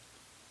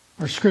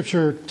Our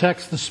scripture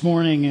text this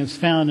morning is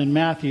found in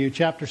Matthew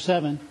chapter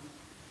 7,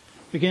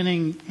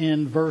 beginning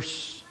in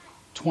verse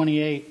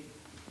 28.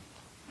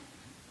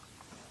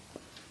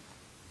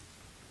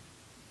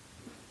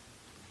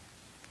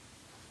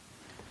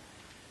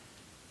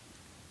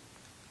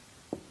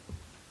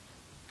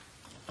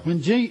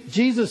 When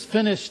Jesus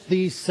finished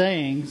these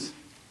sayings,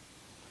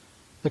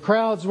 the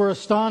crowds were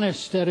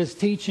astonished at his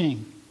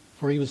teaching,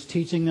 for he was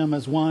teaching them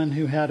as one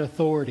who had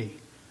authority,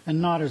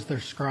 and not as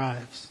their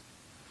scribes.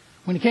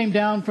 When he came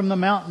down from the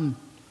mountain,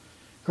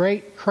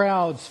 great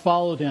crowds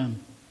followed him.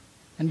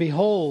 And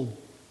behold,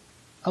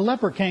 a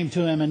leper came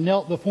to him and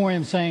knelt before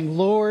him, saying,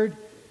 "Lord,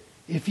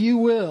 if you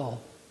will,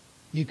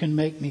 you can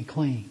make me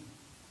clean."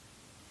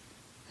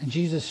 And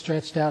Jesus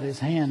stretched out his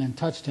hand and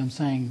touched him,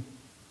 saying,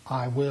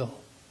 "I will.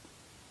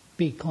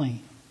 Be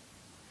clean."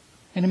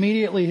 And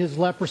immediately his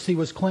leprosy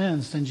was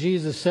cleansed. And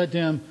Jesus said to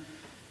him,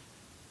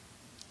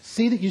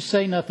 "See that you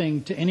say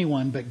nothing to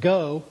anyone, but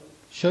go,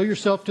 show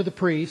yourself to the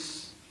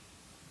priests,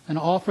 and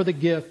offer the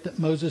gift that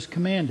Moses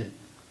commanded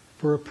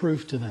for a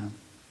proof to them."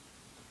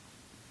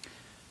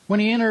 When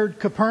he entered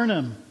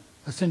Capernaum,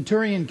 a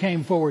centurion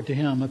came forward to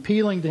him,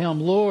 appealing to him,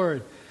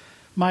 "Lord,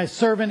 my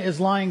servant is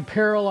lying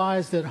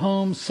paralyzed at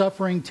home,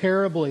 suffering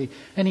terribly."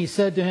 And he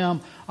said to him,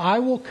 "I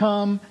will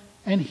come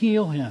and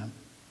heal him."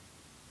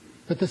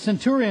 But the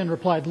centurion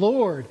replied,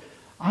 "Lord,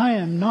 I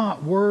am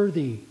not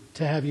worthy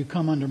to have you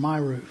come under my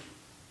roof,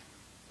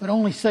 but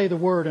only say the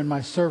word and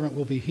my servant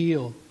will be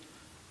healed.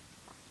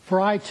 For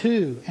I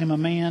too am a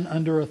man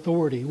under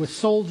authority, with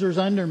soldiers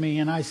under me,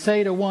 and I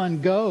say to one,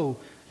 'Go,'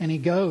 and he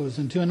goes,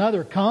 and to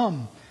another,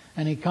 'Come,'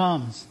 and he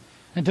comes,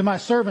 and to my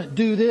servant,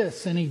 'Do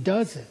this,' and he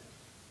does it."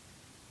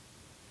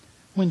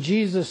 When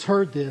Jesus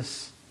heard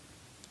this,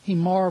 he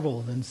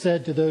marveled and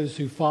said to those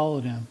who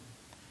followed him,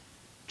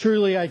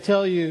 "Truly I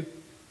tell you,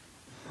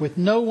 with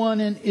no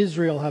one in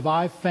Israel have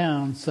I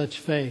found such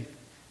faith.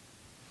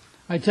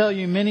 I tell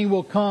you, many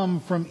will come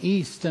from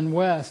east and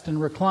west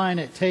and recline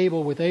at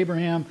table with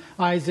Abraham,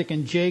 Isaac,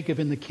 and Jacob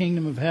in the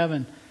kingdom of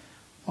heaven,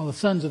 while the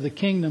sons of the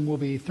kingdom will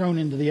be thrown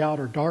into the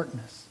outer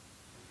darkness.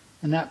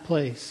 In that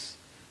place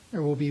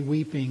there will be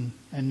weeping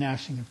and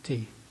gnashing of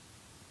teeth."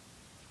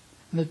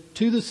 And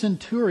to the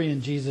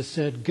centurion Jesus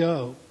said,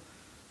 "Go,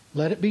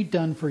 let it be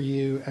done for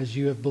you as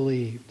you have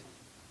believed."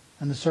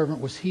 And the servant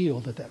was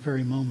healed at that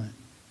very moment.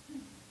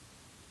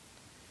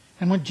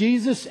 And when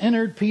Jesus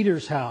entered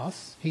Peter's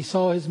house, he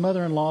saw his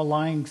mother-in-law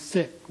lying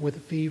sick with a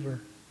fever.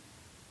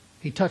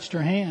 He touched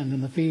her hand,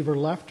 and the fever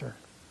left her,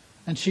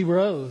 and she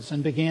rose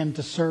and began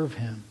to serve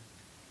him.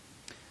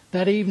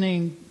 That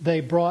evening they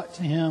brought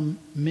to him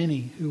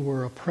many who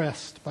were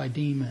oppressed by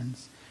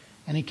demons,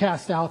 and he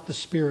cast out the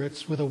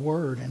spirits with a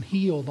word and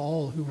healed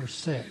all who were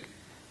sick.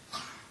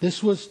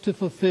 This was to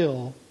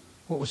fulfill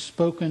what was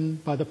spoken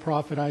by the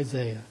prophet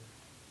Isaiah.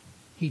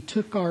 "He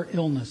took our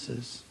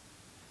illnesses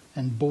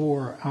and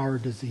bore our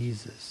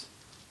diseases."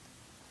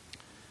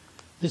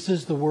 This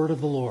is the word of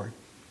the Lord.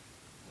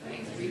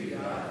 Thanks be to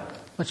God.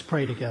 Let's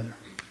pray together.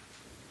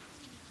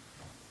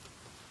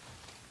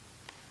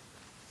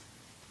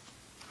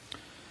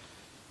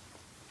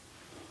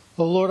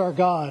 O Lord our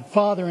God,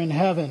 Father in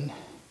heaven,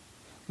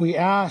 we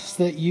ask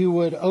that you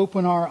would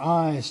open our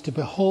eyes to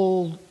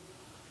behold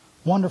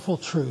wonderful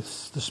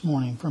truths this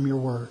morning from your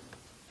word.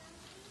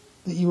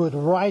 That you would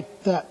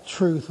write that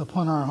truth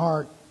upon our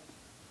heart,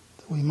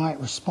 we might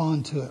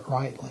respond to it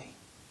rightly.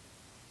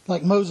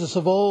 Like Moses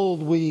of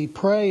old, we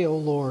pray, O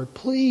Lord,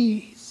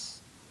 please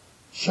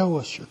show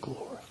us your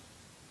glory.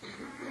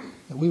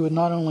 That we would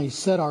not only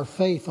set our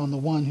faith on the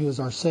one who is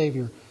our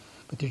Savior,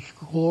 but that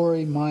your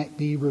glory might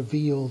be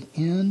revealed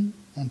in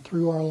and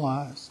through our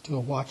lives to a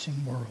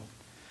watching world.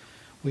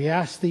 We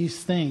ask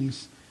these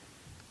things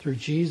through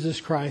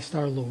Jesus Christ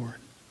our Lord.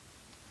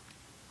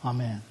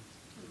 Amen.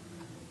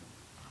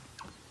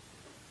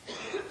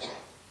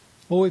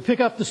 Well, we pick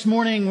up this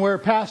morning where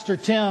Pastor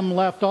Tim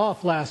left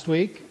off last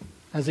week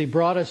as he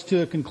brought us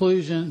to a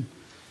conclusion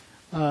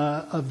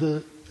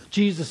of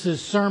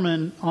Jesus'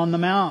 Sermon on the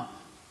Mount.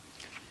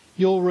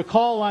 You'll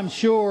recall, I'm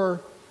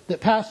sure, that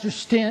Pastor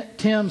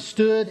Tim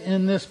stood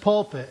in this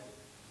pulpit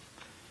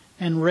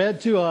and read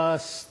to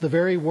us the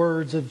very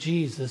words of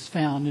Jesus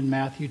found in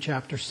Matthew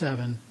chapter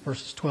 7,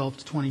 verses 12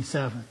 to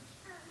 27.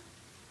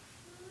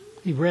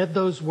 He read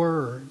those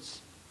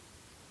words.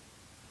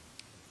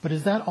 But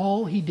is that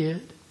all he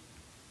did?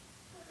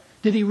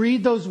 Did he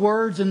read those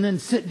words and then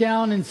sit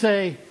down and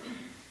say,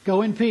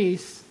 "Go in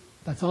peace"?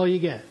 That's all you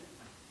get.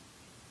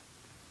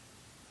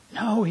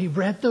 No, he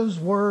read those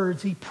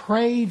words. He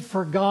prayed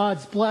for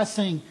God's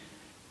blessing.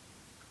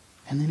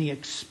 And then he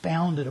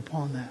expounded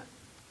upon that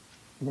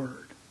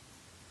word.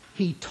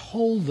 He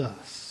told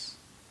us.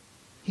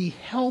 He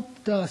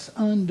helped us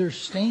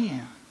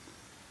understand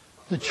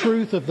the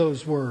truth of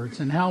those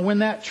words and how when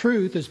that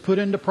truth is put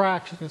into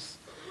practice,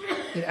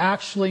 it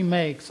actually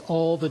makes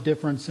all the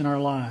difference in our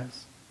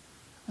lives.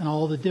 And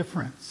all the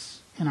difference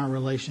in our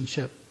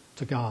relationship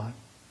to God.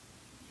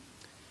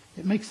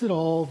 It makes it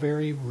all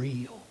very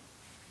real.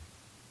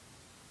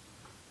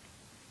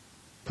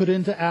 Put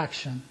into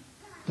action,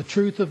 the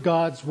truth of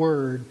God's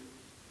Word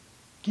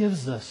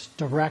gives us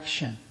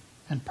direction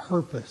and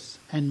purpose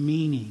and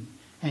meaning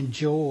and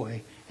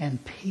joy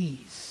and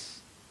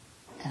peace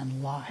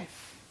and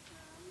life.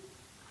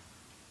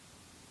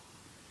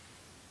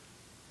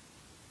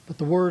 But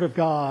the Word of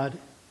God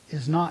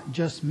is not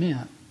just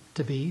meant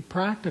to be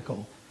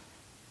practical.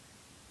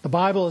 The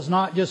Bible is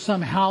not just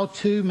some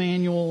how-to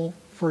manual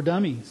for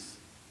dummies.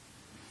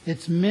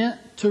 It's meant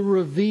to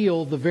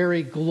reveal the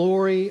very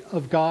glory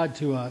of God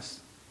to us.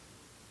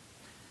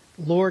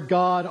 Lord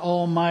God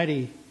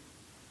Almighty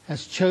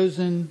has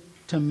chosen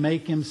to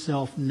make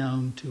Himself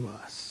known to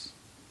us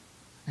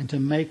and to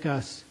make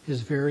us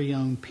His very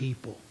own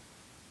people,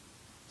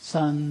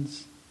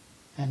 sons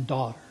and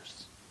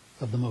daughters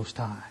of the Most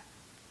High.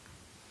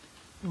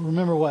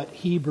 Remember what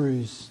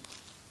Hebrews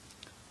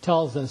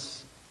tells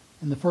us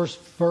in the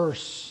first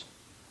verse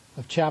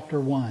of chapter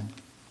 1.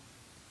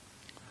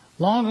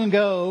 Long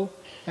ago,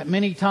 at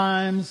many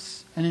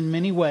times and in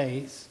many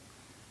ways,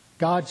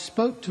 God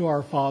spoke to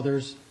our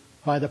fathers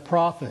by the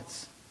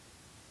prophets.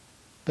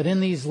 But in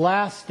these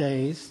last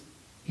days,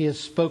 He has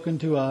spoken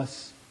to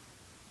us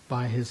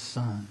by His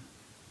Son.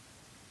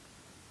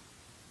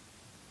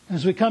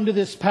 As we come to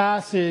this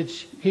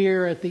passage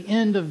here at the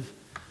end of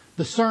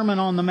the Sermon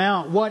on the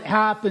Mount, what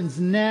happens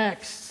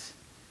next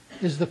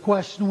is the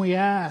question we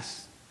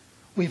ask.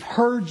 We've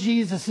heard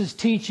Jesus'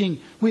 teaching.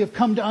 We have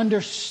come to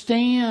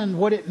understand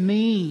what it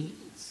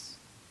means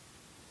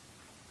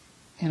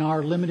in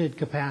our limited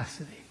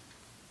capacity.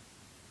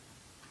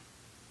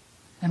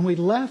 And we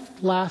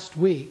left last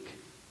week,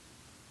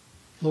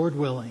 Lord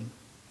willing,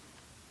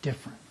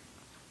 different.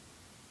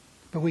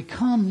 But we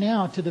come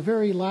now to the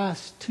very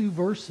last 2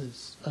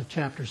 verses of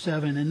chapter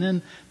 7 and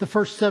then the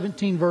first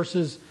 17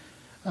 verses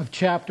of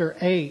chapter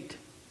 8.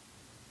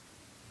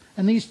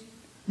 And the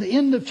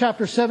end of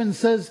chapter 7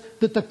 says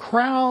that the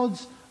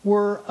crowds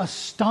were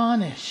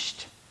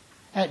astonished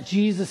at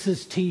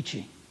Jesus'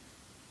 teaching.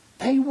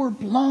 They were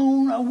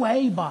blown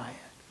away by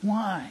it.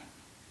 Why?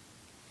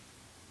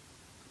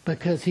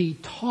 Because He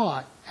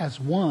taught as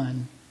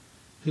one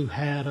who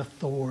had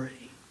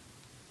authority.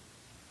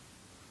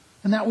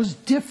 And that was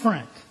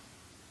different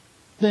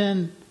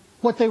than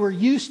what they were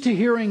used to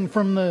hearing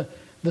from the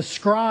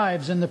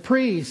scribes and the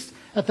priests.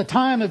 At the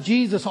time of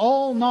Jesus,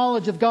 all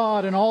knowledge of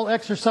God and all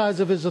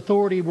exercise of His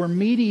authority were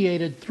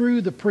mediated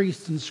through the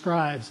priests and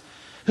scribes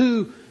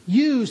who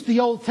used the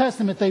Old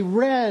Testament. They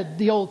read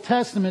the Old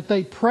Testament.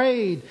 They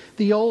prayed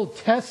the Old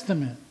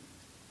Testament.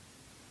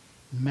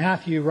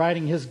 Matthew,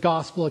 writing his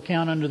gospel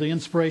account under the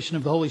inspiration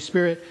of the Holy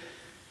Spirit,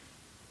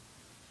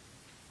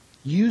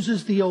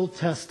 uses the Old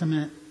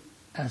Testament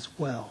as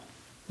well.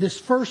 This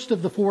first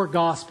of the 4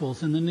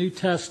 Gospels in the New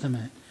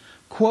Testament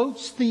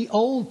quotes the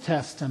Old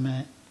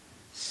Testament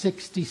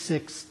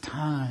 66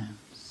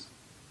 times.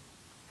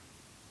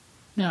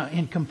 Now,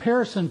 in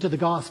comparison to the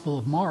Gospel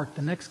of Mark,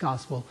 the next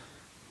Gospel,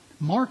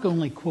 Mark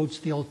only quotes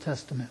the Old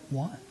Testament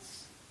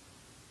once.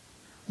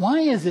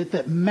 Why is it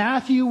that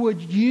Matthew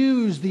would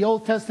use the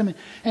Old Testament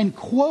and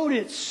quote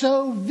it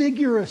so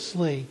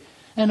vigorously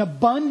and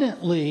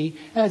abundantly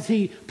as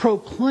he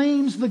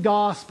proclaims the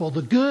gospel,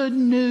 the good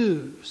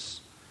news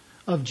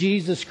of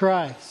Jesus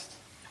Christ?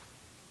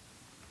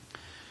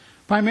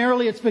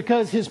 Primarily it's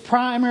because his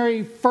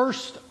primary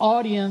first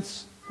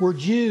audience were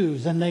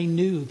Jews and they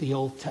knew the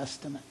Old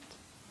Testament.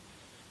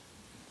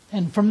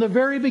 And from the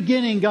very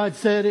beginning, God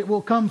said it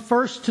will come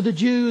first to the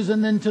Jews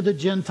and then to the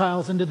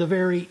Gentiles and to the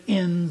very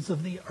ends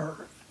of the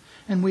earth.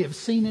 And we have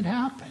seen it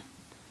happen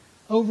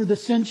over the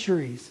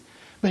centuries.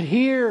 But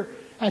here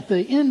at the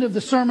end of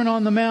the Sermon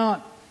on the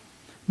Mount,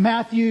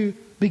 Matthew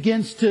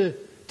begins to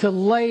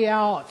lay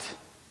out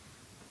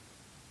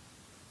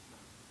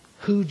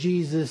who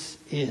Jesus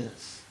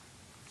is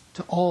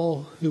to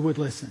all who would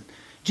listen.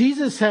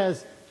 Jesus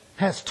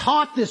has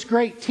taught this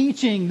great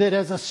teaching that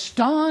has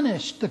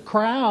astonished the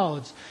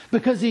crowds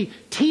because He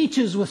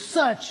teaches with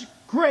such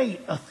great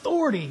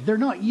authority. They're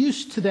not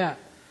used to that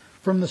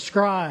from the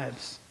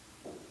scribes.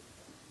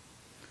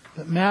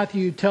 But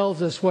Matthew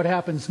tells us what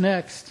happens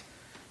next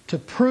to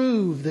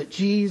prove that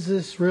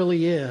Jesus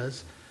really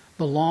is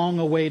the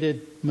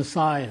long-awaited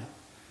Messiah,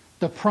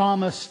 the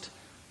promised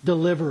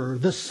deliverer,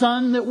 the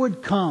Son that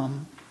would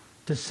come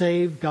to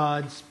save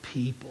God's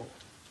people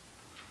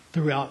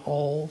throughout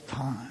all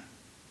time.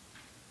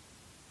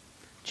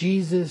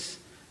 Jesus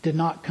did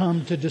not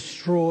come to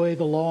destroy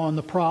the law and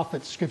the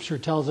prophets, Scripture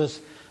tells us,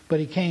 but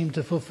He came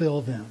to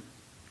fulfill them.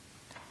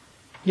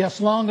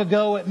 Yes, long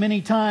ago, at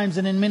many times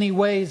and in many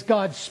ways,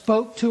 God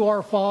spoke to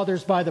our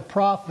fathers by the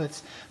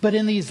prophets. But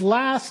in these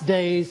last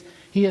days,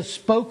 He has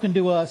spoken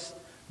to us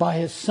by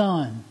His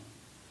Son,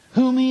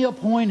 whom He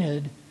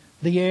appointed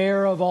the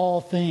heir of all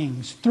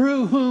things,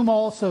 through whom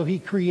also He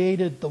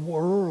created the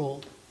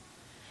world.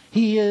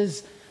 He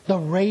is the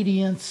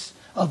radiance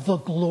of the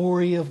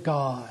glory of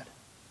God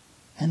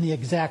and the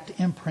exact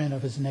imprint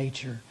of His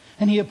nature.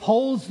 And He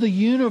upholds the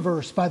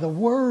universe by the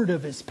word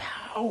of His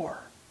power.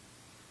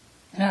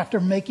 And after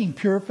making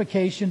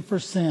purification for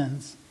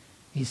sins,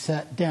 He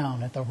sat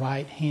down at the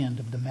right hand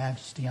of the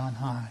Majesty on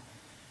high.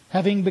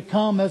 having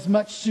become as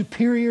much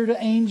superior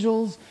to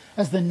angels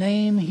as the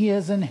name he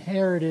has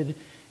inherited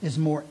is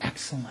more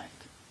excellent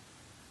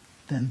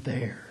than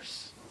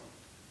theirs.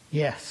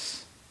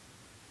 Yes,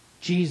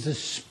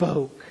 Jesus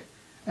spoke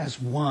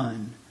as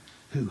one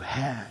who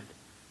had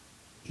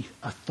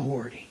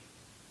authority.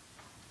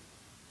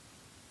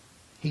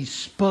 He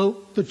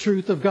spoke the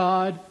truth of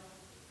God,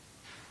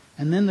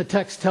 and then the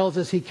text tells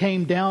us he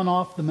came down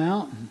off the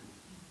mountain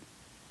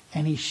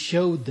and he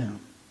showed them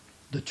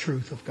the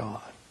truth of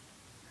God.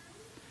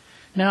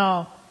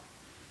 Now,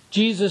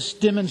 Jesus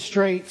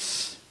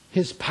demonstrates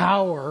his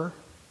power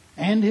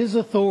and his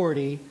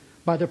authority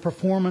by the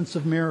performance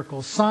of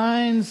miracles.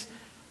 Signs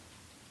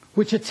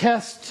which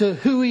attest to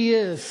who he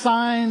is.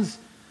 Signs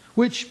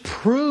which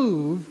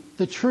prove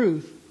the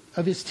truth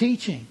of his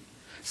teaching.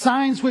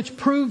 Signs which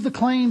prove the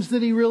claims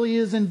that he really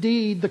is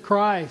indeed the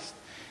Christ.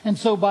 And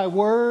so by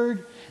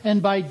word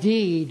and by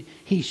deed,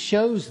 he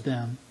shows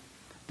them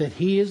that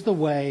he is the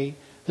way,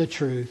 the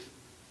truth,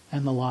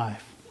 and the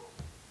life.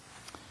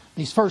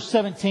 These first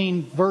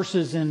 17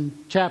 verses in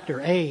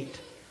chapter 8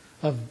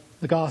 of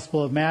the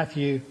Gospel of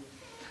Matthew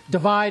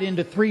divide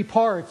into 3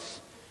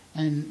 parts,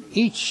 and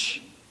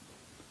each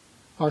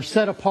are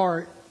set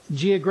apart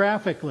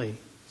geographically,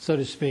 so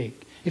to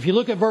speak. If you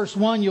look at verse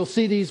 1, you'll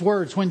see these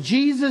words. When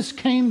Jesus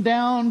came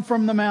down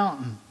from the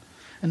mountain,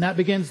 and that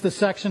begins the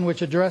section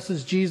which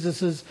addresses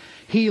Jesus'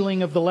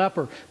 healing of the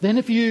leper. Then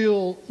if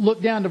you'll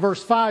look down to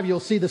verse 5,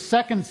 you'll see the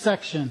second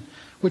section,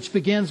 which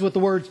begins with the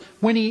words,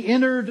 when he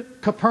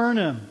entered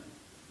Capernaum.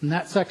 And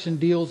that section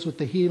deals with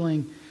the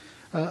healing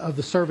of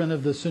the servant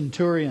of the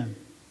centurion.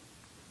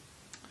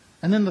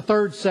 And then the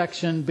third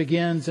section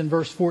begins in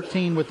verse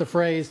 14 with the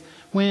phrase,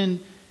 when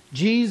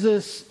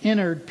Jesus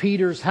entered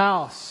Peter's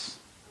house.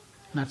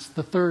 And that's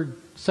the third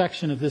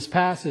section of this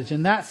passage.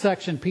 In that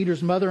section,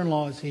 Peter's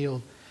mother-in-law is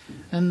healed.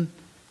 And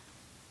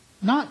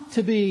not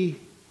to be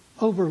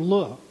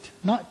overlooked,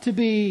 not to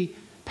be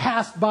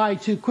passed by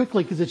too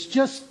quickly, because it's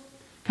just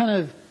kind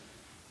of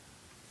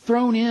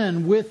thrown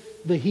in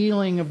with the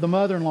healing of the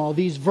mother-in-law.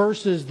 These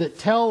verses that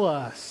tell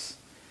us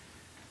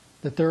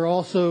that there are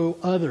also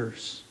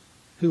others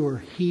who are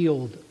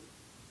healed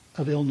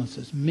of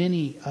illnesses,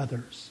 many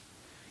others.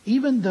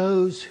 Even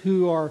those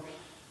who are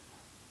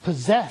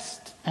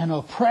possessed and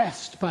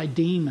oppressed by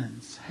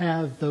demons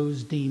have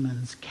those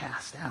demons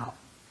cast out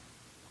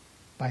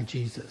by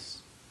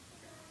Jesus.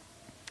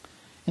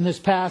 In this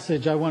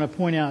passage, I want to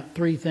point out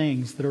 3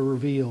 things that are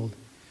revealed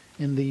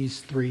in these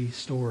 3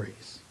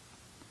 stories.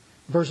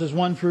 Verses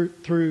 1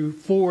 through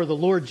 4, the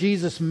Lord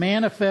Jesus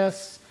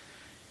manifests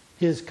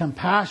his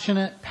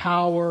compassionate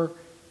power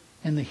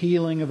in the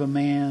healing of a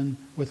man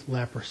with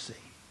leprosy.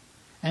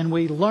 And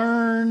we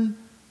learn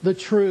the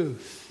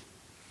truth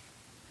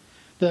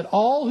that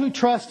all who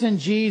trust in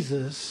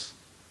Jesus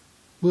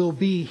will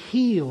be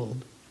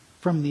healed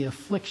from the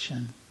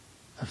affliction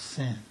of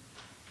sin.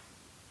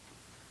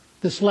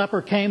 This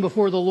leper came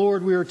before the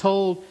Lord, we are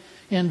told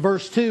in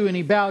verse 2, and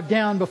he bowed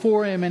down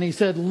before him and he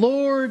said,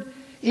 Lord,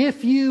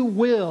 if you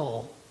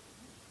will,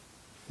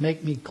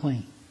 make me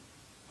clean.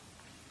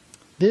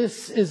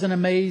 This is an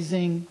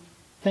amazing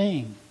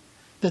thing,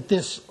 that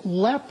this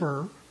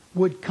leper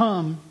would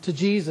come to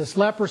Jesus.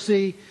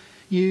 Leprosy,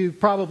 you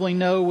probably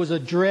know, was a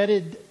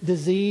dreaded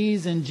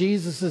disease in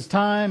Jesus'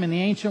 time. In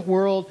the ancient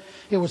world,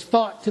 it was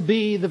thought to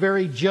be the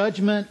very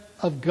judgment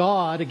of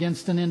God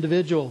against an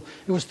individual.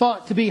 It was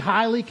thought to be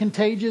highly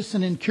contagious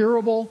and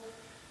incurable.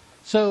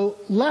 So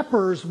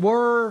lepers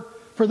were,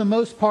 for the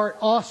most part,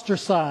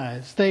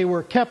 ostracized. They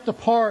were kept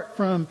apart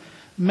from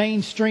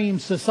mainstream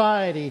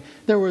society.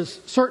 There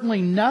was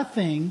certainly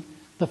nothing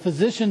the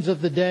physicians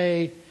of the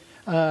day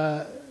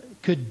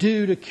could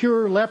do to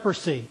cure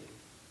leprosy.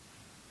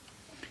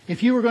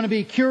 If you were going to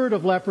be cured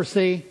of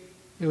leprosy,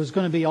 it was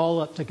going to be all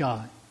up to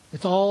God.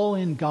 It's all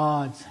in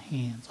God's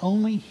hands.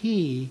 Only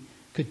He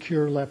could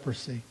cure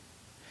leprosy.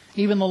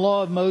 Even the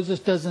law of Moses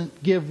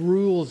doesn't give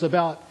rules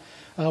about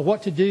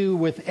what to do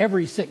with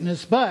every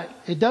sickness, but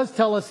it does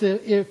tell us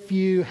that if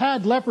you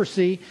had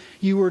leprosy,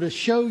 you were to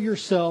show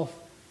yourself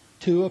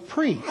to a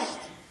priest.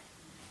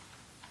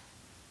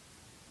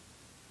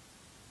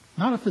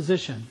 Not a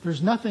physician.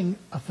 There's nothing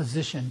a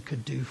physician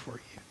could do for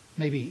you.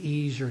 Maybe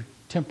ease your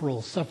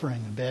temporal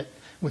suffering a bit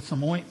with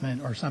some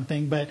ointment or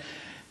something, but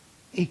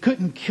he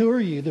couldn't cure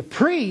you. The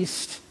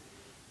priest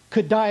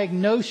could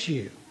diagnose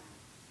you,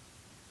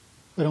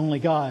 but only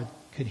God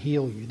could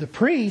heal you. The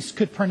priest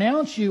could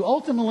pronounce you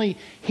ultimately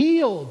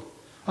healed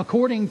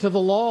according to the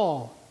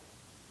law,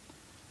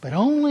 but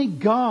only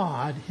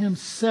God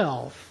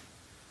Himself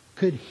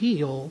could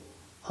heal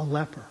a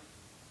leper.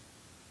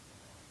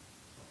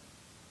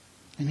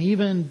 And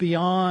even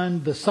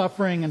beyond the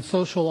suffering and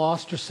social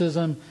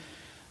ostracism,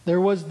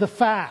 there was the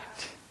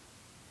fact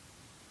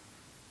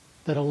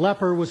that a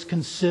leper was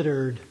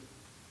considered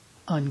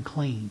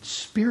unclean,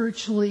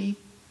 spiritually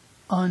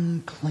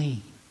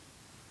unclean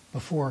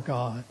before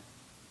God.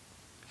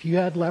 If you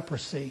had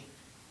leprosy,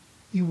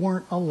 you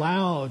weren't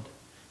allowed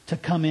to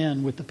come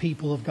in with the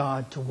people of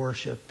God to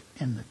worship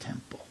in the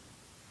temple.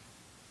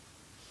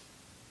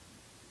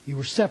 You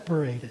were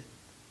separated,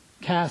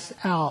 cast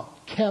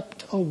out,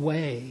 kept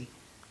away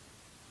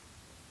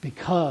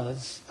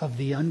because of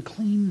the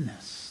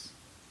uncleanness.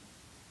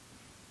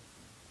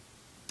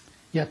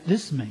 Yet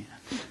this man,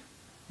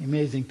 the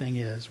amazing thing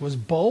is, was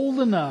bold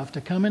enough to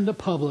come into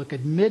public,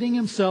 admitting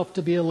himself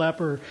to be a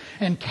leper,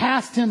 and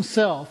cast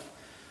himself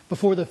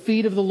before the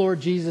feet of the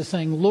Lord Jesus,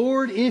 saying,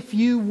 Lord, if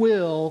you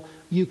will,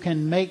 you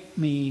can make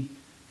me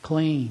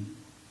clean.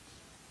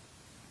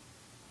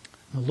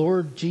 The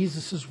Lord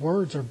Jesus'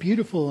 words are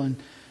beautiful, and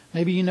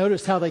maybe you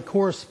notice how they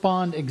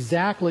correspond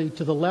exactly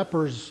to the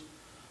leper's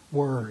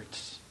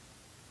words.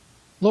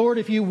 Lord,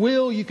 if you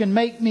will, you can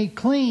make me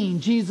clean.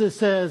 Jesus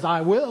says,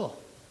 I will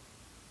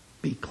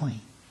be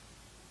clean.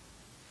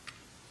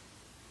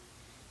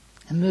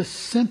 In this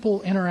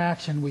simple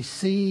interaction, we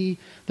see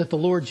that the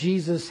Lord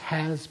Jesus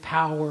has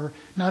power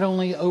not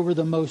only over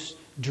the most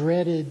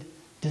dreaded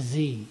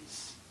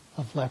disease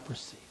of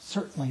leprosy,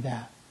 certainly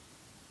that,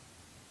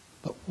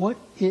 but what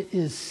it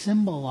is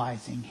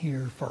symbolizing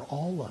here for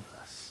all of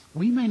us.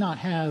 We may not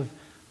have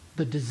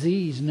the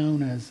disease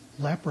known as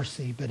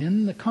leprosy, but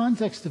in the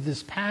context of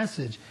this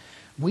passage,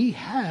 we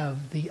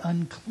have the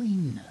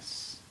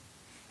uncleanness.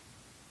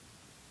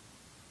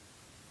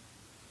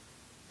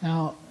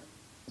 Now,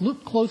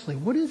 look closely.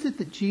 What is it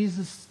that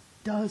Jesus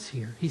does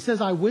here? He says,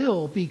 I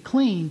will be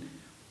clean,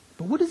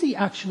 but what does he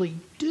actually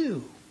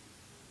do?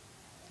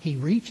 He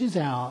reaches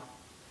out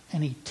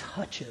and he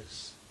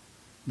touches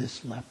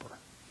this leper.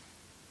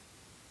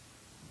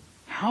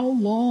 How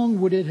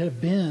long would it have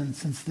been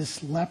since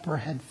this leper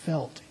had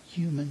felt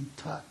human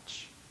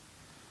touch?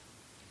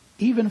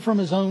 Even from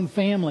his own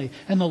family.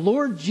 And the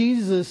Lord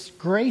Jesus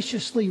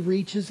graciously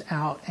reaches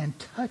out and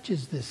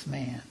touches this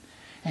man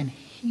and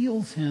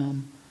heals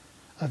him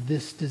of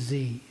this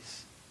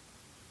disease,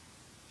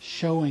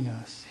 showing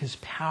us his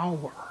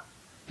power,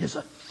 his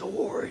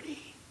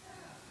authority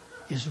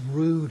is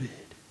rooted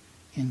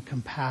in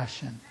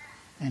compassion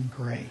and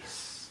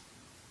grace.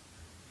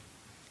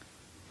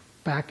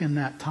 Back in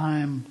that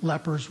time,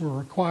 lepers were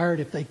required,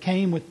 if they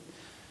came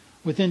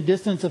within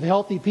distance of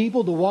healthy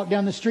people, to walk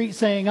down the street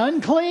saying,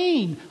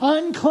 unclean,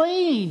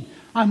 unclean,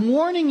 I'm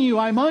warning you,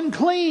 I'm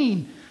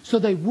unclean. So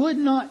they would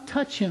not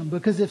touch him,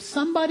 because if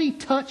somebody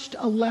touched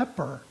a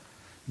leper,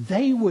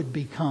 they would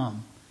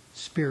become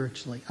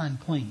spiritually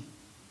unclean.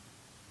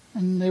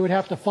 And they would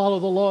have to follow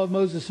the law of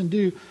Moses and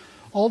do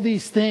all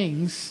these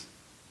things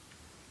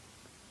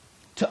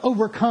to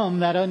overcome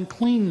that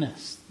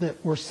uncleanness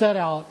that were set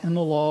out in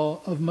the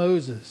law of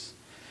Moses.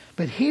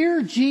 But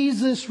here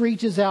Jesus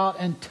reaches out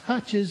and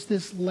touches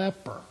this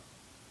leper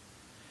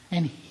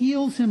and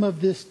heals him of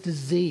this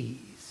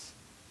disease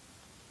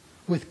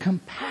with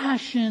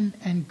compassion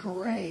and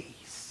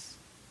grace.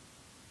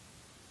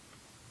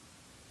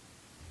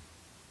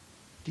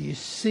 Do you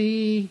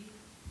see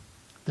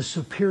the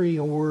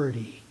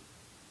superiority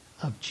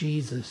of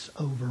Jesus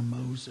over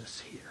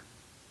Moses here?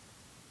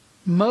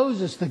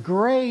 Moses, the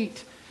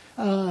great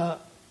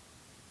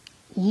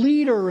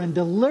leader and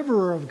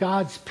deliverer of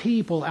God's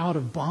people out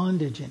of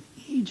bondage in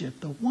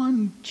Egypt, the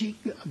one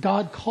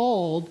God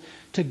called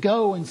to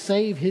go and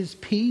save his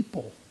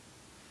people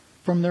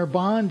from their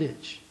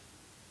bondage.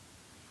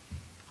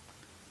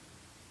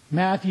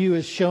 Matthew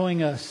is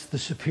showing us the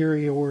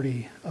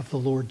superiority of the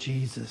Lord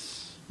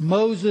Jesus.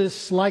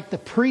 Moses, like the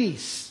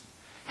priests,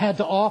 had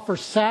to offer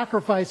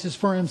sacrifices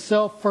for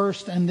himself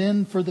first and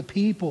then for the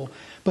people.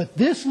 But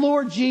this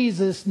Lord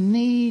Jesus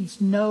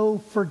needs no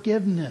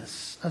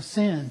forgiveness of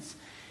sins.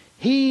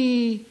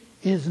 He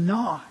is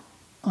not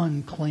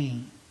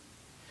unclean.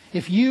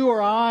 If you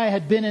or I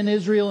had been in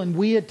Israel and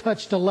we had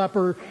touched a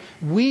leper,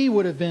 we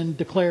would have been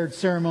declared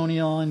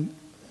ceremonial and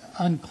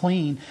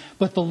unclean.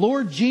 But the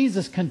Lord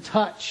Jesus can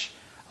touch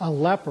a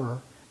leper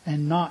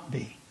and not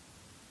be.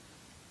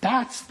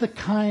 That's the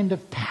kind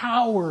of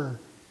power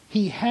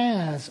he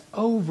has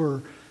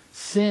over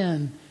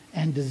sin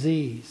and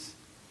disease.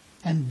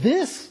 And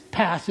this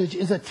passage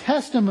is a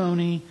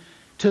testimony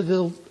to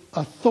the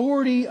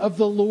authority of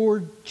the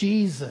Lord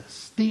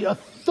Jesus. The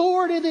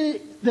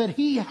authority that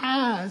he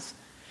has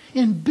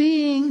in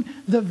being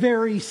the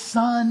very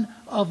Son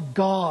of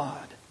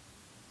God.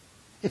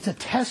 It's a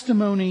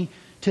testimony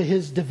to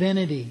his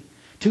divinity,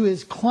 to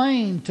his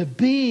claim to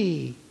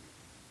be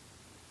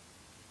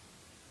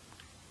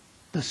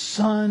the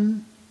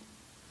Son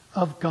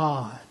of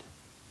God,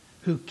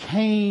 who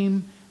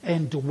came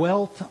and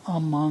dwelt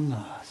among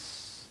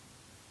us,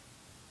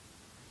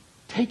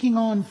 taking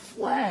on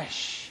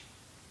flesh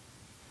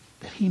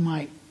that he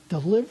might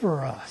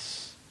deliver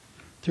us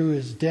through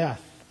his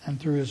death and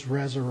through his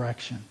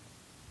resurrection.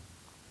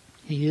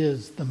 He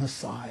is the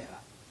Messiah,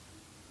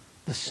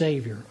 the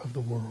Savior of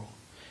the world.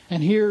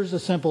 And here's a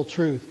simple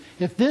truth.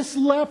 If this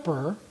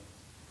leper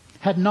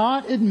had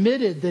not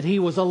admitted that he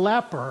was a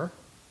leper,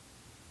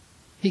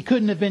 he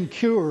couldn't have been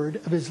cured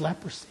of his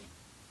leprosy.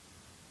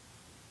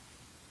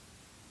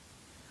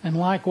 And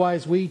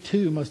likewise, we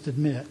too must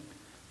admit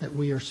that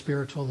we are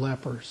spiritual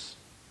lepers.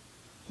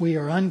 We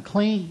are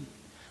unclean.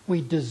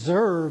 We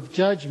deserve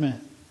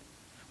judgment.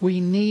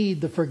 We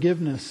need the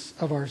forgiveness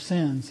of our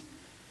sins.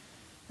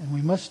 And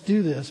we must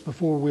do this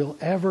before we'll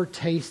ever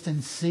taste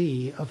and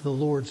see of the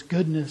Lord's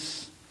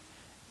goodness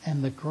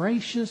and the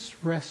gracious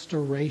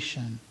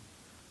restoration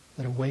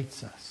that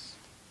awaits us.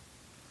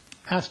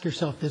 Ask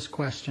yourself this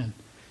question.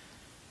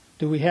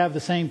 Do we have the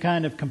same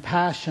kind of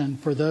compassion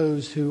for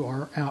those who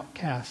are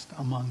outcast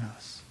among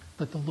us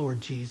that the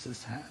Lord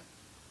Jesus had?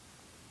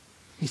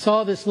 He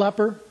saw this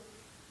leper.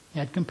 He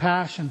had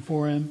compassion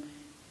for him.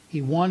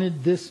 He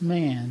wanted this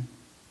man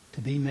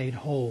to be made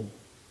whole.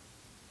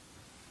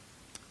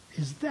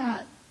 Is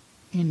that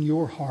in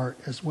your heart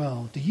as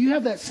well? Do you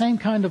have that same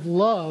kind of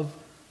love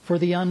for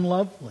the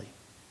unlovely,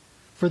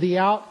 for the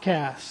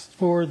outcast,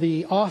 for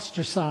the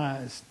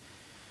ostracized?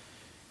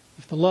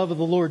 If the love of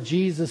the Lord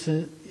Jesus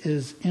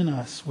is in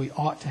us, we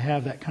ought to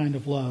have that kind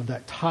of love,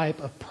 that type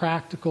of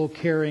practical,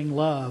 caring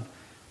love.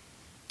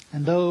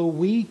 And though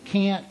we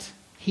can't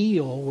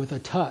heal with a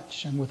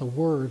touch and with a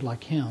word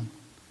like Him,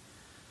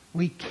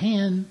 we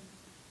can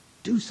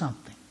do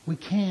something. We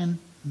can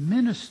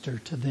minister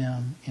to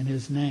them in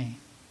His name.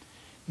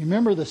 You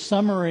remember the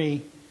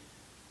summary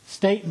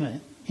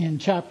statement in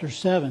chapter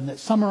 7 that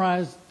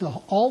summarized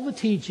all the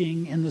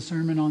teaching in the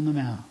Sermon on the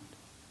Mount.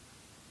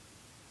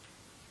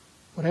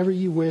 Whatever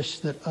you wish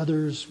that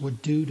others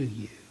would do to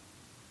you,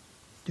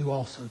 do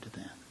also to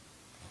them.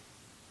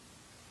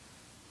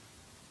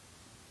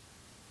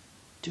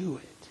 Do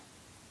it.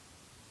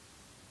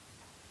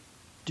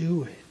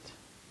 Do it.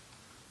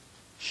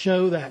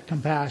 Show that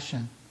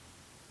compassion,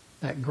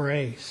 that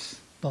grace,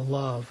 the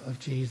love of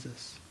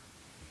Jesus.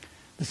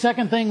 The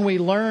second thing we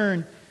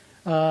learn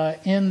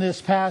in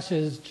this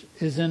passage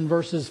is in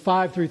verses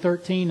 5 through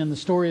 13 in the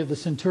story of the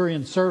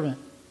centurion servant.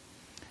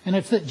 And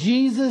it's that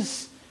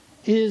Jesus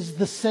is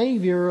the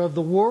Savior of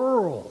the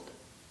world,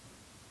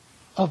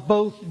 of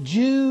both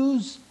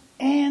Jews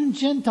and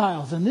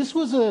Gentiles. And this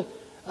was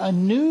a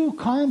new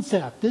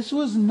concept. This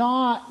was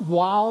not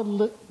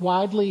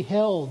widely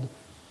held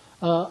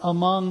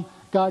among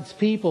God's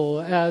people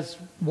as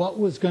what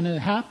was going to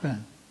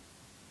happen.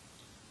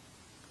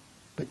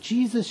 But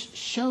Jesus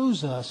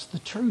shows us the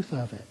truth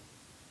of it,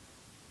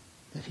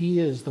 that He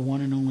is the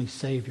one and only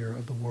Savior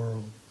of the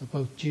world, of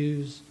both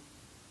Jews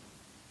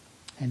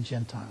and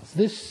Gentiles.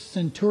 This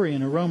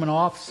centurion, a Roman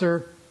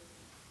officer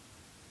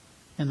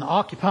in the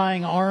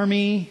occupying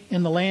army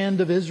in the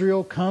land of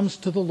Israel, comes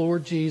to the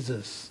Lord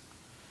Jesus.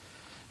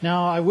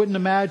 Now, I wouldn't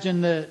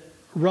imagine that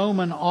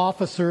Roman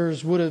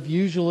officers would have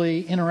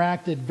usually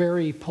interacted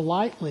very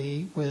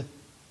politely with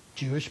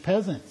Jewish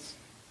peasants.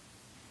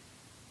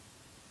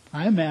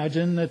 I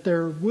imagine that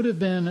there would have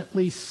been at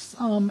least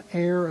some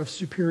air of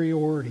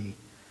superiority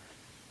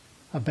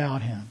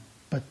about him.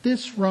 But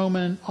this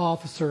Roman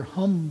officer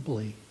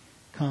humbly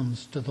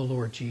comes to the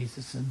Lord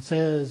Jesus and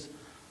says,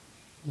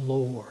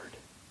 Lord,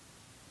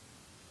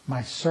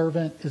 my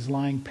servant is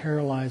lying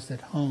paralyzed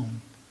at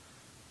home,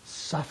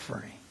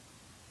 suffering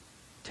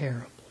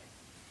terribly.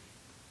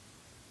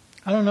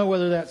 I don't know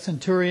whether that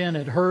centurion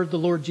had heard the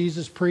Lord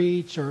Jesus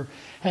preach or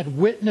had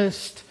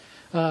witnessed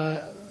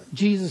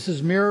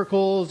Jesus'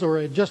 miracles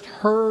or had just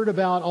heard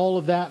about all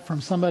of that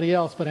from somebody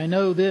else, but I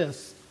know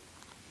this.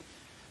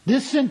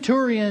 This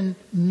centurion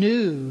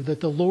knew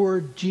that the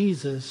Lord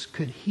Jesus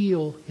could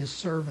heal his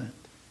servant.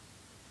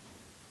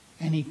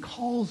 And he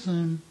calls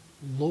him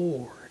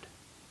Lord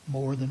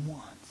more than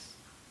once.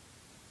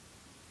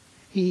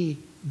 He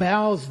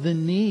bows the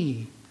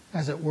knee,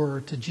 as it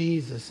were, to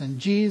Jesus. And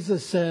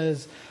Jesus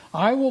says,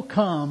 I will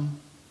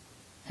come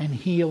and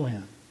heal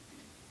him.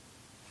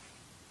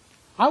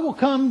 I will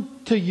come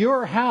to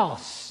your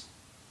house,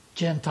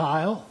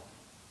 Gentile.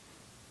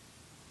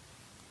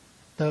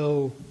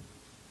 Though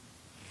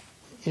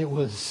it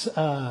was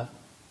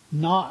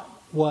not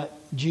what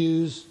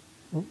Jews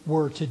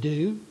were to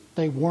do.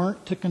 They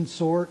weren't to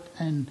consort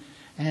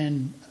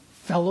and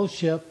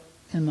fellowship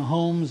in the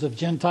homes of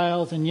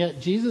Gentiles. And yet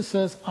Jesus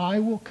says, I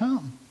will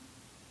come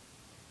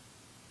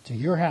to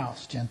your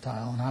house,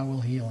 Gentile, and I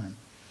will heal him.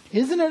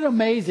 Isn't it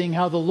amazing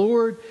how the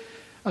Lord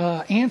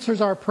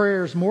answers our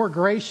prayers more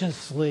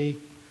graciously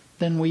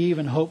than we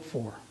even hope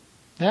for?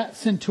 That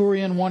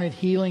centurion wanted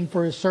healing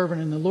for his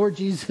servant, and the Lord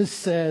Jesus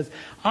says,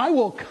 I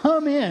will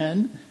come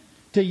in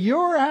to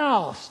your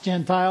house,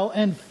 Gentile,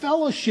 and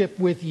fellowship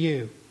with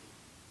you,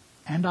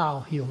 and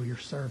I'll heal your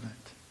servant.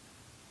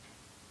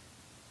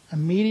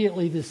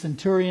 Immediately the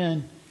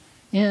centurion,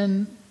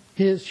 in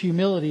his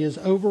humility, is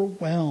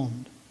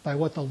overwhelmed by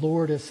what the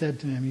Lord has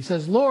said to him. He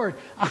says, Lord,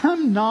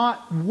 I'm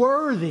not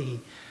worthy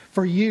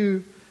for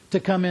you to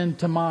come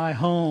into my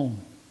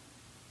home.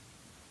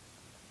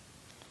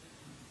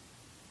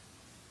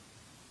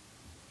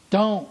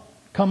 Don't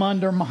come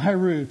under my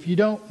roof. You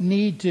don't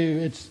need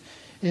to.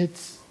 It's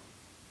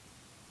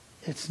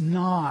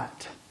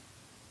not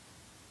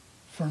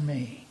for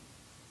me.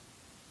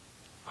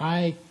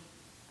 I'm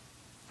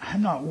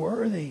not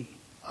worthy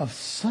of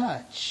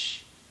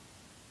such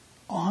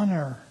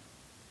honor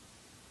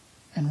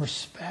and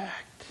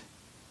respect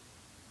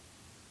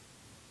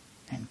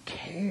and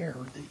care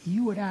that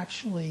you would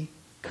actually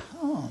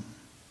come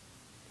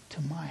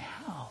to my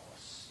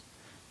house.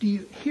 Do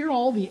you hear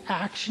all the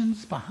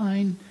actions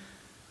behind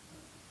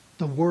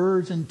the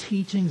words and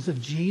teachings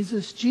of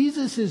Jesus,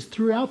 Jesus is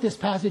throughout this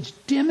passage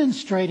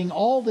demonstrating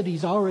all that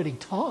he's already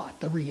taught,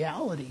 the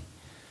reality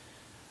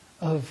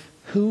of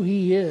who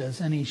he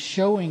is. And he's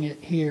showing it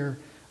here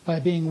by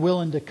being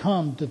willing to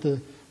come to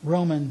the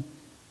Roman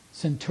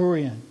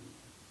centurion.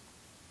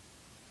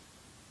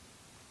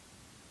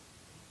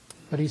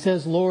 But he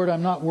says, Lord,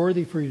 I'm not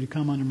worthy for you to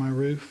come under my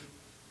roof.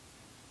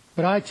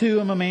 But I too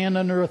am a man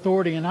under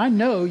authority. And I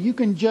know you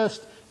can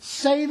just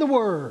say the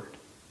word.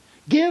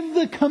 Give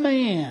the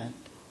command.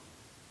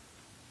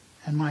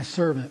 And my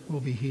servant will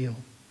be healed.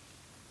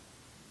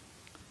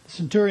 The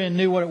centurion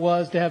knew what it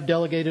was to have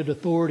delegated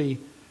authority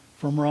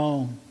from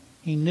Rome.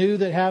 He knew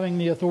that having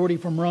the authority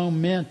from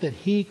Rome meant that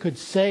he could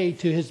say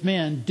to his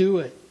men, do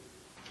it.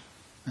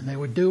 And they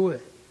would do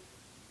it.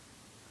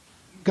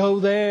 Go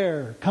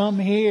there, come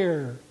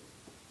here.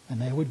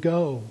 And they would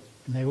go,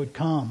 and they would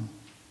come.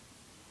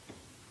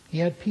 He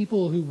had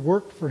people who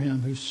worked for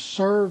him, who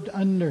served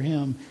under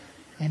him.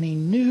 And he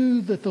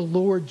knew that the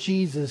Lord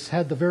Jesus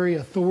had the very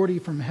authority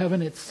from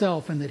heaven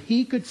itself, and that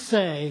he could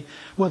say,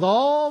 with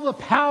all the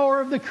power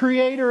of the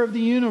Creator of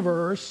the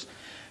universe,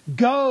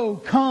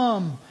 go,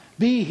 come,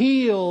 be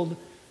healed,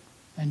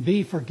 and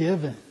be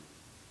forgiven.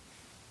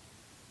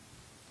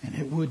 And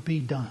it would be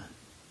done.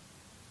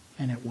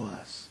 And it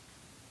was.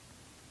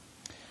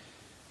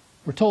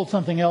 We're told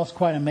something else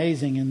quite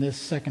amazing in this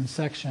second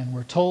section.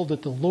 We're told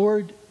that the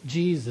Lord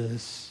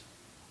Jesus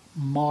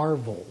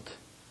marveled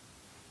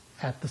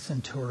at the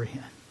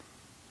centurion.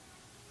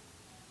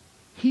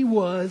 He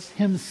was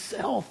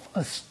himself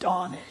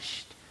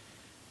astonished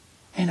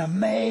and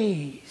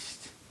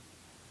amazed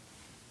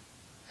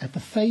at the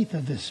faith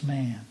of this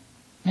man.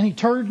 And he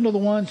turned to the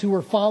ones who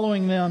were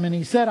following them and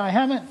he said, I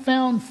haven't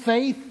found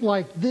faith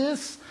like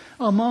this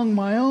among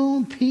my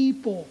own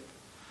people,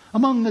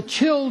 among the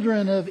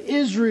children of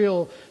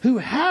Israel who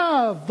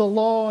have the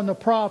law and the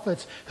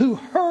prophets, who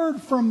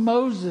heard from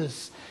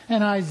Moses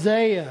and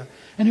Isaiah,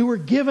 and who were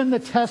given the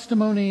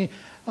testimony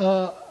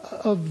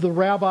of the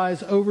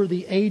rabbis over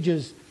the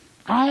ages.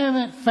 I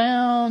haven't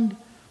found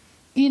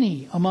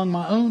any among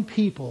my own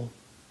people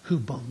who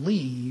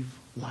believe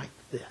like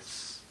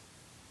this.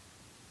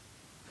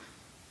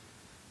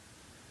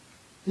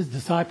 His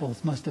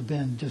disciples must have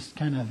been just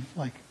kind of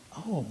like,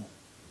 oh,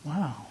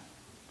 wow.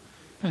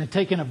 Kind of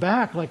taken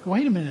aback, like,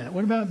 wait a minute,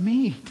 what about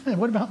me?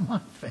 What about my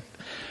faith?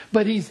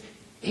 But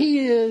he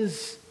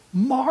is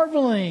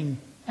marveling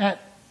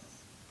at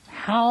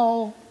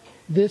how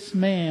this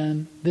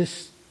man,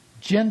 this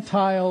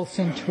Gentile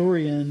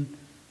centurion,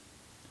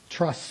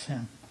 trusts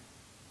him,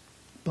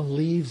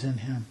 believes in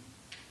him.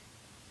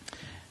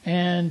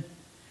 And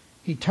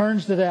he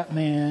turns to that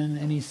man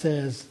and he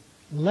says,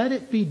 let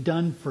it be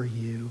done for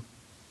you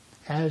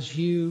as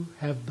you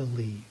have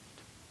believed.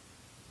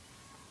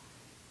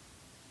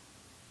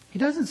 He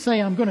doesn't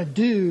say, I'm going to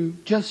do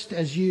just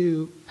as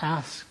you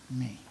ask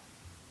me.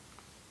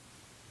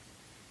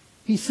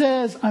 He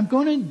says, I'm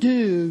going to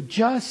do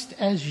just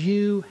as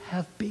you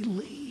have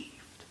believed.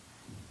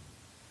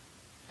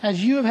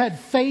 As you have had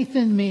faith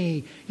in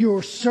me,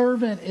 your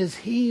servant is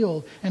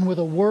healed. And with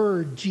a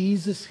word,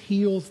 Jesus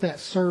heals that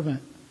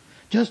servant.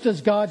 Just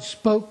as God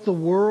spoke the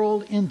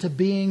world into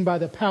being by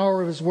the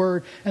power of his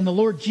word, and the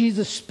Lord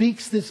Jesus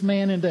speaks this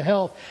man into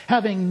health,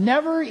 having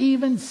never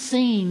even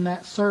seen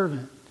that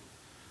servant,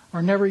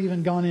 or never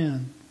even gone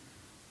in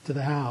to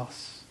the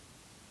house.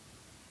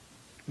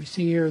 We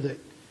see here that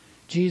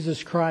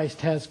Jesus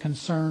Christ has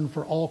concern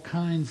for all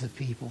kinds of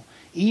people,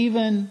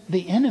 even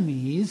the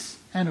enemies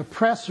and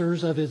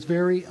oppressors of his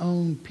very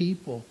own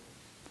people.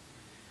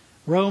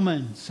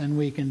 Romans, and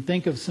we can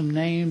think of some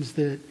names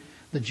that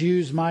the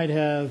Jews might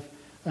have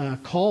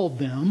called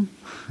them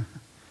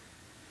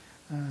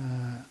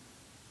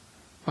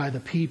by the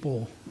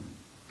people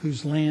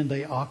whose land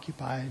they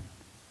occupied.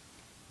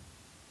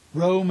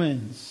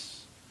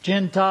 Romans,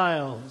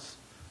 Gentiles,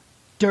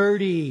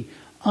 dirty,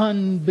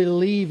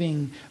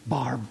 unbelieving,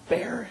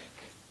 barbaric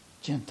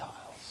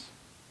Gentiles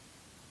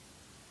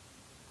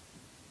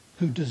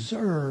who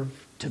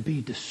deserve to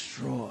be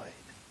destroyed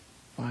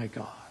by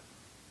God.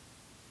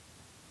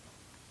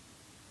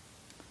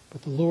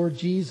 But the Lord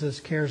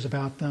Jesus cares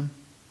about them.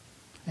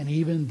 And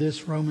even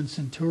this Roman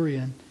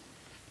centurion,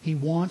 he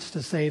wants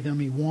to save them.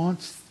 He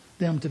wants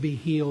them to be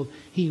healed.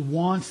 He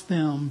wants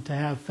them to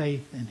have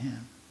faith in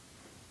him.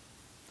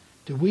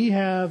 Do we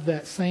have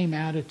that same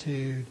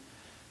attitude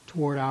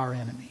toward our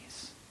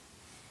enemies?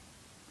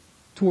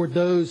 Toward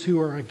those who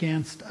are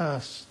against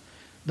us,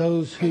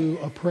 those who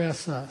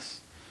oppress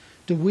us?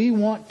 Do we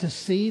want to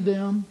see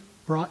them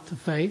brought to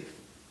faith?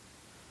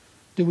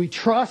 Do we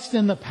trust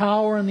in the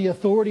power and the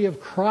authority of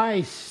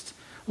Christ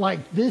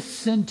like this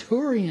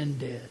centurion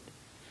did?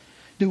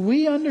 Do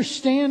we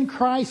understand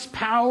Christ's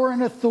power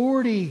and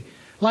authority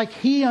like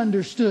he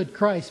understood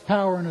Christ's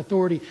power and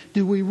authority?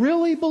 Do we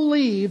really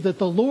believe that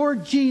the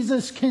Lord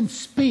Jesus can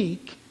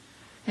speak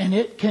and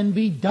it can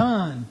be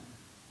done?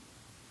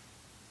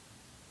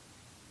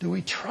 Do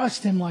we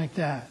trust him like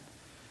that?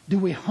 Do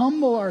we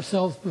humble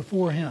ourselves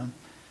before him,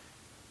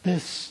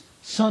 this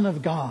Son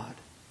of God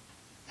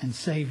and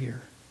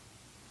Savior?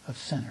 of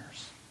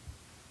sinners.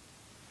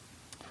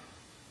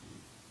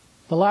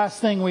 The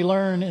last thing we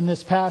learn in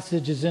this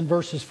passage is in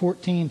verses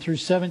 14 through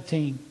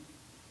 17.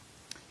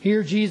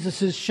 Here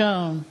Jesus is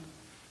shown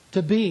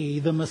to be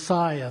the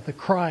Messiah, the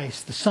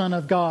Christ, the Son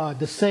of God,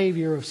 the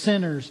Savior of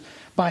sinners,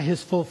 by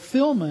His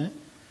fulfillment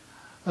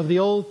of the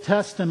Old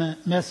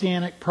Testament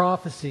messianic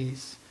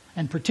prophecies,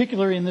 and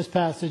particularly in this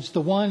passage,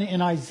 the one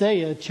in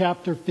Isaiah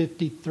chapter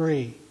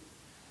 53.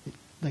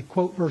 They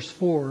quote verse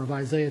 4 of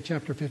Isaiah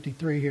chapter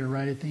 53 here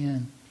right at the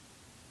end.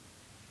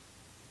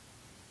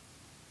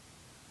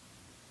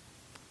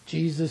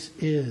 Jesus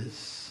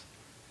is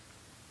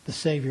the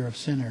Savior of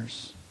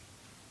sinners.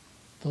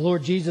 The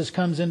Lord Jesus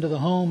comes into the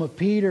home of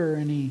Peter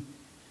and He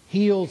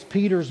heals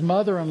Peter's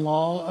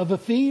mother-in-law of a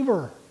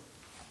fever.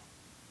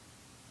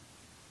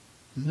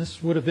 And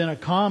this would have been a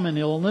common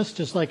illness,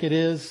 just like it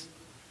is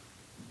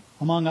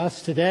among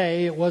us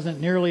today. It wasn't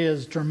nearly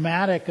as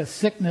dramatic a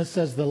sickness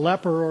as the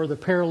leper or the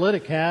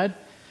paralytic had.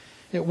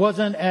 It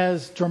wasn't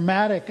as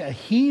dramatic a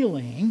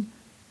healing.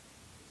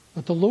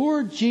 But the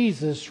Lord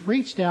Jesus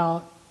reached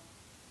out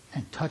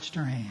and touched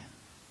her hand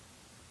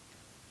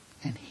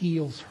and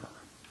heals her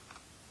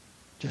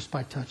just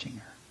by touching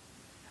her.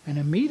 And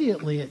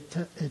immediately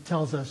it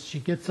tells us she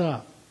gets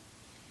up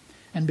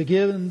and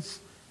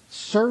begins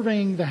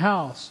serving the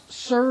house,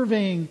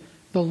 serving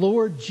the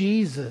Lord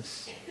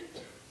Jesus,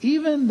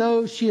 even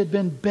though she had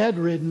been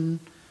bedridden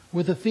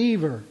with a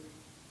fever.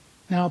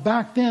 Now,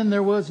 back then,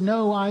 there was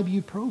no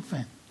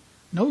ibuprofen,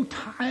 no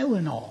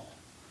Tylenol.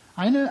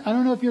 I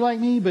don't know if you're like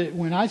me, but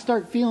when I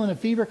start feeling a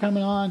fever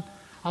coming on,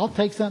 I'll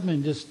take something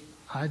and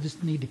I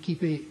just need to keep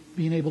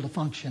being able to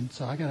function.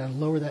 So I got to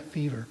lower that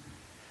fever.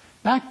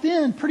 Back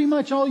then, pretty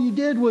much all you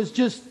did was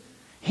just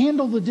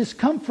handle the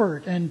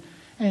discomfort and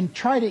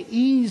try to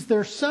ease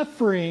their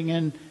suffering,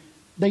 and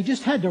they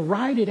just had to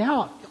ride it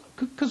out.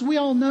 Because we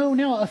all know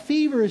now a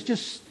fever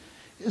is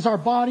our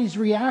body's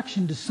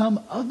reaction to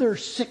some other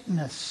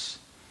sickness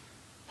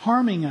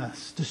harming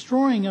us,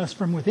 destroying us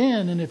from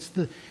within, and it's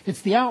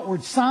the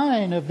outward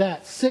sign of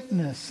that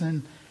sickness.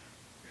 And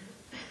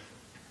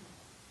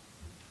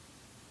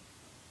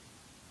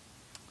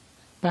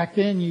back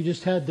then you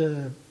just had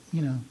to,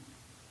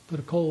 put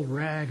a cold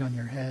rag on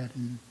your head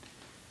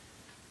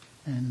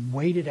and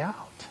wait it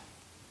out.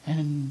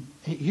 And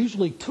it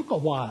usually took a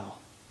while.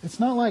 It's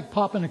not like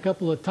popping a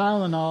couple of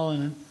Tylenol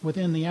and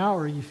within the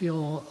hour you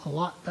feel a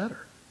lot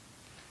better.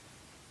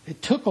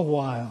 It took a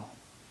while.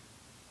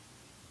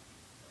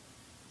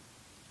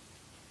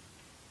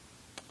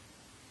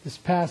 This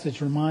passage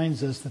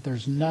reminds us that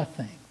there's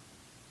nothing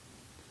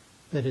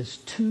that is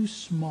too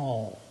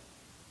small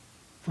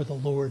for the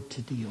Lord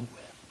to deal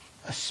with,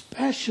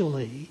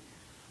 especially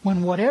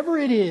when whatever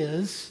it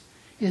is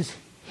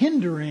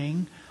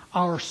hindering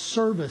our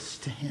service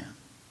to Him.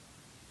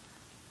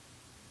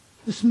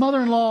 This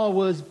mother-in-law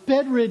was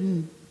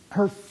bedridden.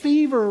 Her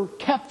fever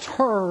kept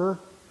her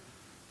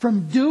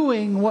from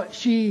doing what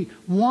she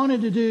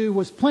wanted to do,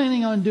 was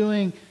planning on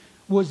doing,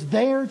 was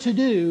there to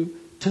do,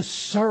 to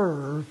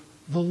serve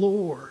the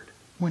Lord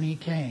when He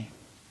came.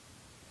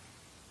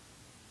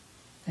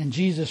 And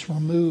Jesus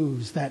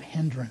removes that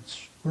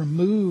hindrance,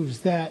 removes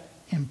that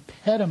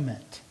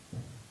impediment.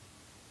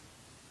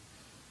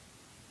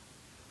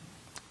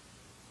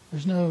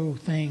 There's no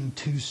thing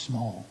too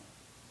small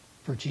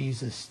for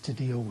Jesus to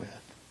deal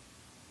with.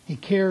 He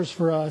cares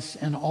for us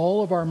in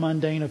all of our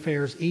mundane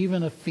affairs,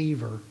 even a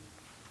fever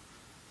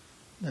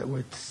that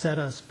would set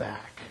us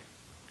back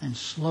and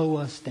slow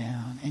us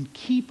down and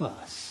keep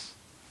us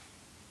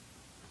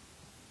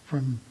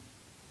from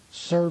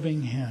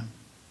serving Him.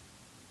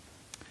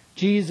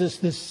 Jesus,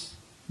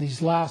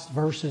 these last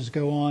verses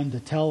go on to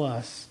tell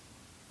us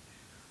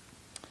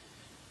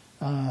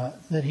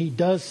that He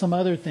does some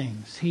other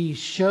things. He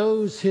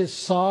shows His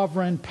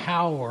sovereign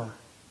power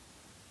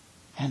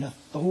and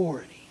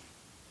authority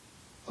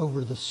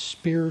over the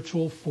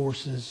spiritual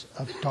forces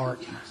of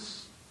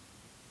darkness.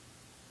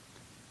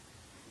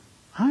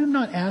 I'm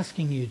not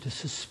asking you to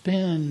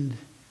suspend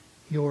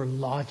your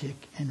logic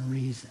and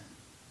reason.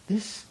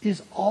 This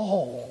is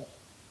all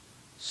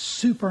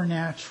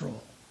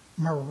supernatural,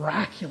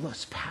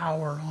 miraculous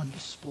power on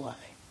display.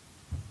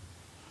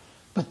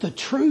 But the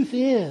truth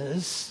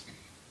is,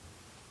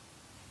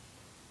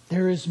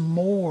 there is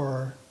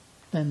more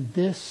than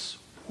this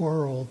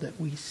world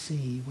that we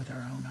see with our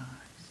own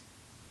eyes.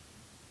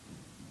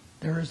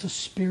 There is a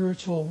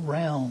spiritual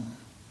realm,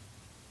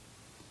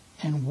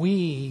 and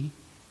we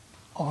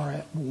are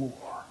at war.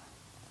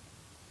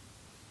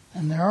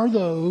 And there are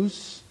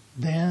those,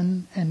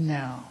 then and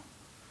now,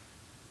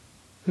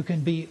 who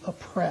can be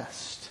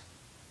oppressed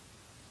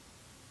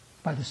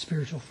by the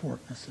spiritual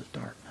force of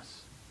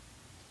darkness,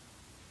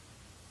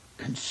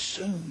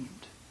 consumed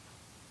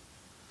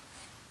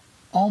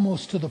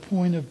almost to the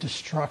point of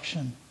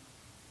destruction.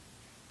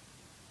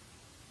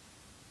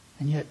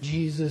 And yet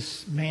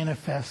Jesus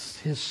manifests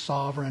His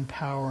sovereign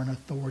power and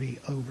authority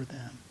over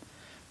them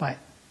by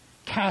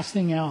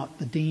casting out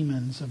the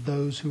demons of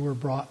those who were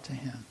brought to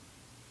Him.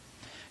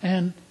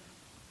 And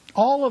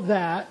All of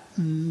that,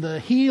 the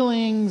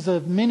healings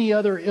of many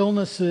other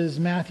illnesses,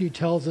 Matthew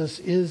tells us,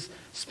 is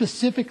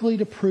specifically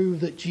to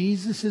prove that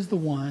Jesus is the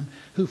one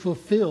who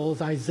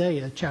fulfills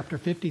Isaiah chapter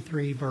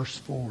 53, verse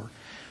 4,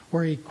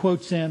 where he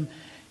quotes him,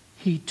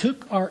 "He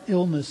took our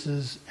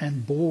illnesses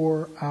and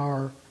bore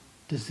our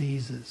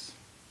diseases."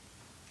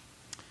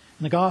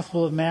 In the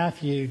Gospel of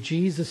Matthew,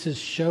 Jesus is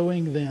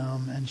showing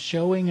them and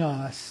showing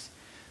us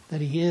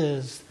that he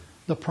is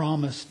the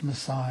promised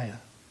Messiah,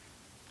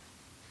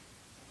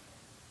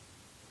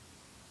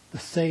 the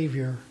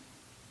Savior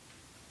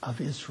of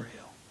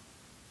Israel.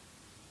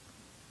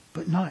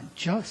 But not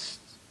just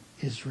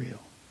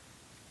Israel.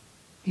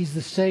 He's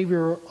the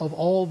Savior of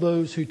all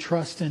those who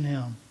trust in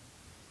him.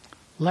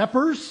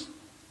 Lepers,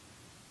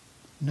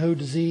 no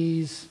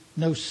disease,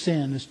 no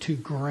sin is too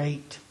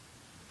great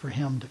for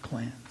him to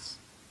cleanse.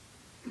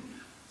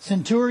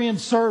 Centurion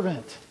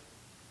servant,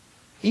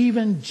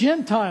 even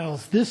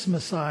Gentiles this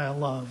Messiah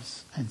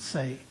loves and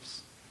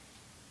saves.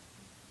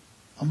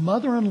 A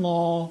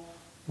mother-in-law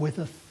with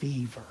a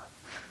fever.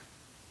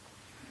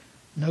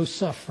 No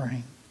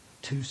suffering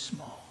too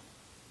small.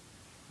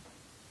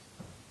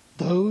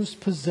 Those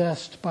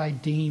possessed by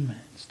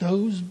demons,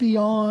 those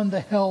beyond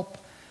the help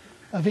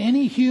of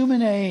any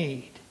human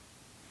aid,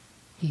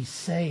 he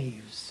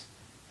saves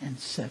and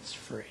sets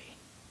free.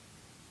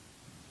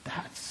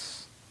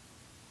 That's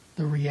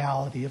the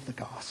reality of the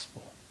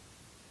gospel.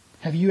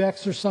 Have you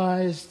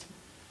exercised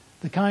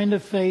the kind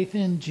of faith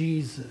in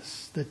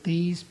Jesus that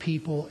these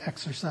people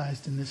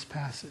exercised in this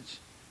passage?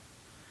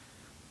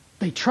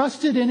 They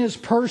trusted in his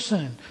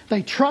person.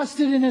 They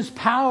trusted in his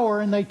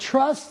power, and they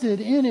trusted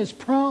in his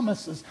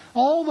promises.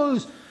 All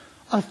those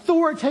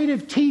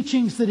authoritative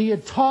teachings that he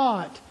had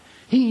taught,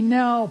 he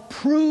now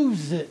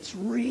proves it's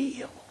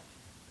real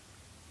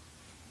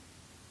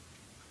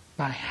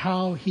by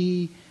how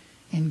he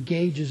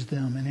engages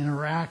them and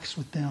interacts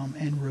with them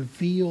and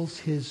reveals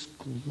his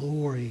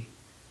glory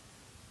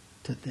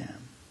to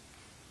them.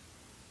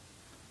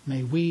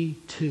 May we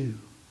too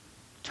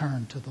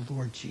turn to the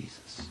Lord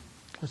Jesus.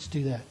 Let's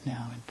do that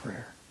now in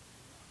prayer.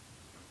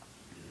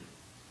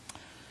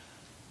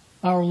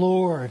 Our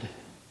Lord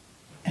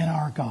and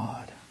our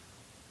God,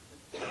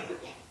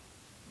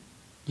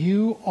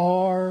 you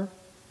are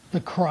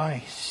the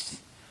Christ,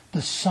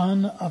 the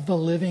Son of the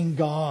living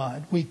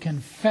God. We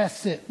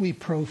confess it, we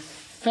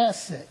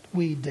profess it,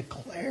 we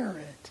declare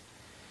it.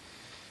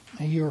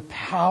 May your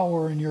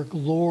power and your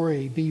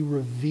glory be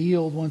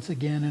revealed once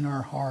again in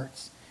our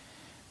hearts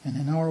and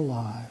in our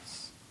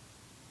lives,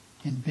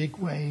 in big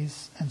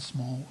ways and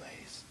small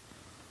ways,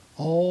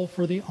 all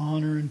for the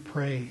honor and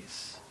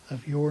praise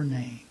of your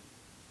name.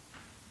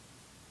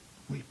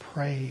 We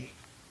pray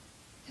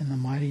in the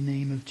mighty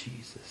name of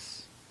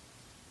Jesus.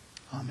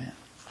 Amen.